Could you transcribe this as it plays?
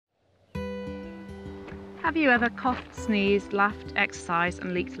Have you ever coughed, sneezed, laughed, exercised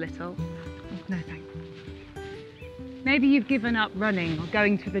and leaked a little? No thanks. Maybe you've given up running or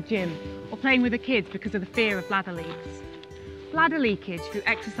going to the gym or playing with the kids because of the fear of bladder leaks. Bladder leakage through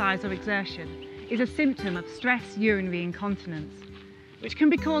exercise or exertion is a symptom of stress urinary incontinence, which can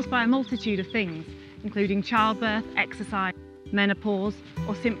be caused by a multitude of things, including childbirth, exercise, menopause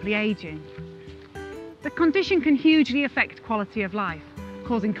or simply ageing. The condition can hugely affect quality of life,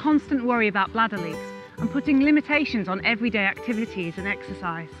 causing constant worry about bladder leaks and putting limitations on everyday activities and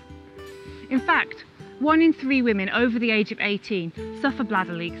exercise. In fact, 1 in 3 women over the age of 18 suffer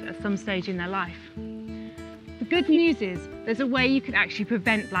bladder leaks at some stage in their life. The good news is there's a way you can actually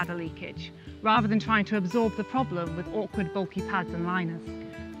prevent bladder leakage, rather than trying to absorb the problem with awkward bulky pads and liners.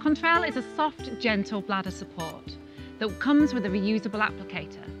 Contrelle is a soft, gentle bladder support that comes with a reusable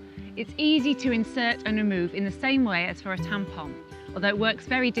applicator. It's easy to insert and remove in the same way as for a tampon, although it works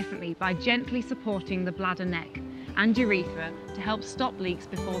very differently by gently supporting the bladder neck and urethra to help stop leaks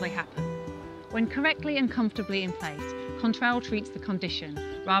before they happen. When correctly and comfortably in place, Contrelle treats the condition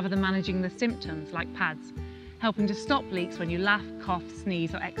rather than managing the symptoms like pads, helping to stop leaks when you laugh, cough,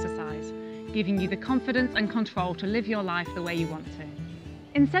 sneeze or exercise, giving you the confidence and control to live your life the way you want to.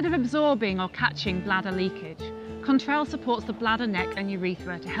 Instead of absorbing or catching bladder leakage, Contrelle supports the bladder neck and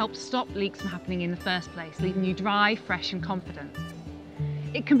urethra to help stop leaks from happening in the first place, leaving you dry, fresh and confident.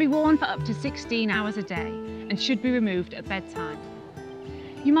 It can be worn for up to 16 hours a day and should be removed at bedtime.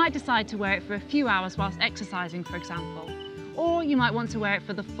 You might decide to wear it for a few hours whilst exercising, for example, or you might want to wear it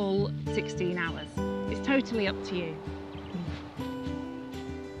for the full 16 hours. It's totally up to you.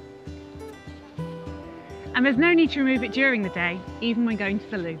 And there's no need to remove it during the day, even when going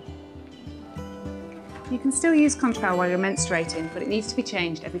to the loo. You can still use Contrelle while you're menstruating, but it needs to be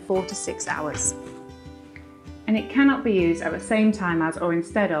changed every 4 to 6 hours. And it cannot be used at the same time as or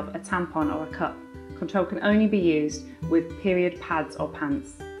instead of a tampon or a cup. Contrelle can only be used with period pads or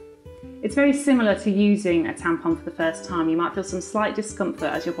pants. It's very similar to using a tampon for the first time. You might feel some slight discomfort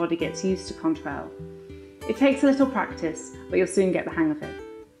as your body gets used to Contrelle. It takes a little practice, but you'll soon get the hang of it.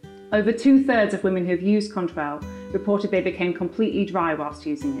 Over 2/3 of women who've used Contrelle reported they became completely dry whilst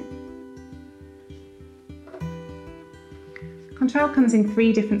using it. Contrelle comes in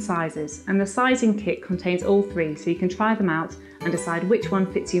 3 different sizes, and the sizing kit contains all 3, so you can try them out and decide which one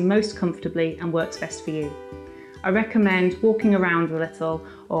fits you most comfortably and works best for you. I recommend walking around a little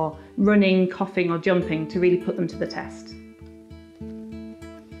or running, coughing or jumping to really put them to the test.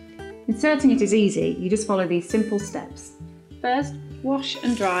 Inserting it is easy, you just follow these simple steps. First, wash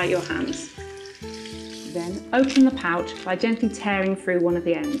and dry your hands. Then open the pouch by gently tearing through one of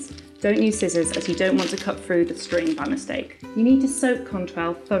the ends. Don't use scissors as you don't want to cut through the string by mistake. You need to soak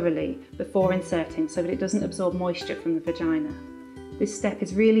Contrelle thoroughly before inserting so that it doesn't absorb moisture from the vagina. This step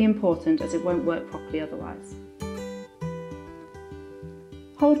is really important as it won't work properly otherwise.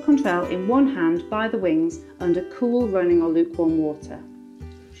 Hold Contrelle in one hand by the wings under cool running or lukewarm water.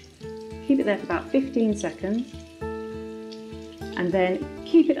 Keep it there for about 15 seconds and then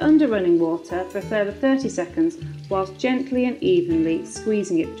keep it under running water for a further 30 seconds whilst gently and evenly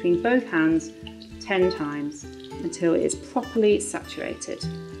squeezing it between both hands 10 times until it is properly saturated.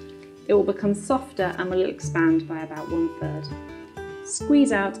 It will become softer and will expand by about 1/3.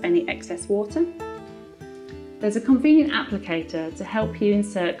 Squeeze out any excess water. There's a convenient applicator to help you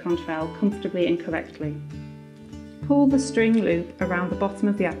insert Contrelle comfortably and correctly. Pull the string loop around the bottom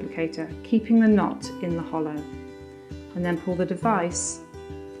of the applicator, keeping the knot in the hollow, and then pull the device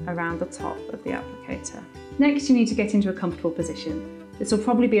around the top of the applicator. Next, you need to get into a comfortable position. This will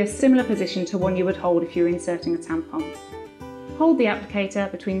probably be a similar position to one you would hold if you were inserting a tampon. Hold the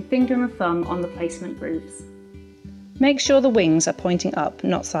applicator between finger and thumb on the placement grooves. Make sure the wings are pointing up,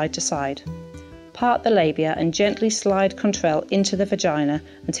 not side to side. Part the labia and gently slide Contrelle into the vagina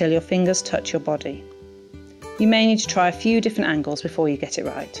until your fingers touch your body. You may need to try a few different angles before you get it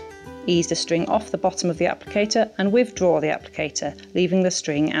right. Ease the string off the bottom of the applicator and withdraw the applicator, leaving the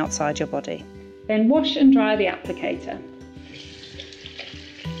string outside your body. Then wash and dry the applicator.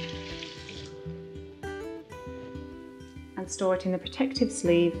 And store it in the protective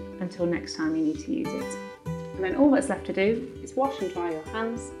sleeve until next time you need to use it. And then all that's left to do is wash and dry your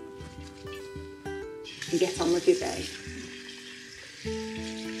hands and get on with your day.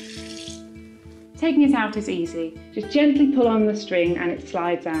 Taking it out is easy. Just gently pull on the string and it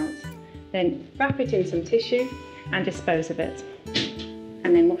slides out. Then wrap it in some tissue and dispose of it.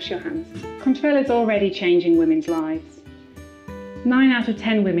 And then wash your hands. Contrelle is already changing women's lives. 9 out of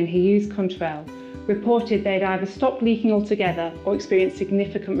 10 women who use Contrelle reported they'd either stopped leaking altogether or experienced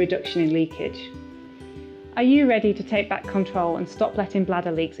significant reduction in leakage. Are you ready to take back control and stop letting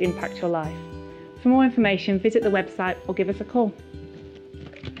bladder leaks impact your life? For more information, visit the website or give us a call.